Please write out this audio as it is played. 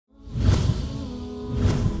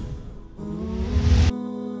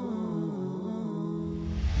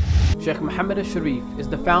Shaykh Muhammad Alshareef is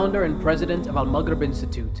the founder and president of Al-Maghrib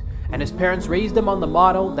Institute, and his parents raised him on the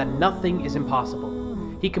motto that nothing is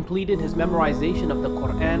impossible. He completed his memorization of the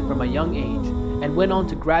Quran from a young age and went on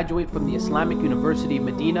to graduate from the Islamic University of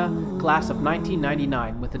Medina, class of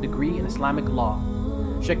 1999, with a degree in Islamic law.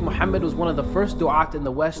 Shaykh Muhammad was one of the first du'at in the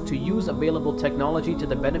West to use available technology to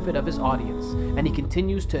the benefit of his audience, and he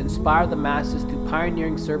continues to inspire the masses through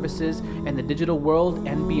pioneering services in the digital world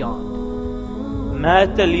and beyond.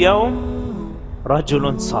 مات اليوم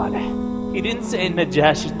رجل صالح. He didn't say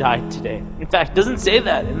Najashi died today. In fact, doesn't say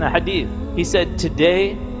that in the hadith. He said,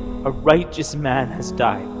 today a righteous man has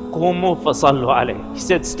died. قوموا فصلوا عليه. He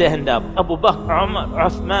said, stand up. Abu Bakr, Umar,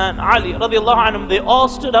 Uthman, Ali, radiallahu anhum, they all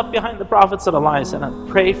stood up behind the Prophet sallallahu alaihi wasallam.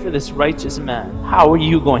 Pray for this righteous man. How are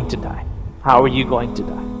you going to die? How are you going to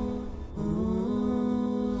die?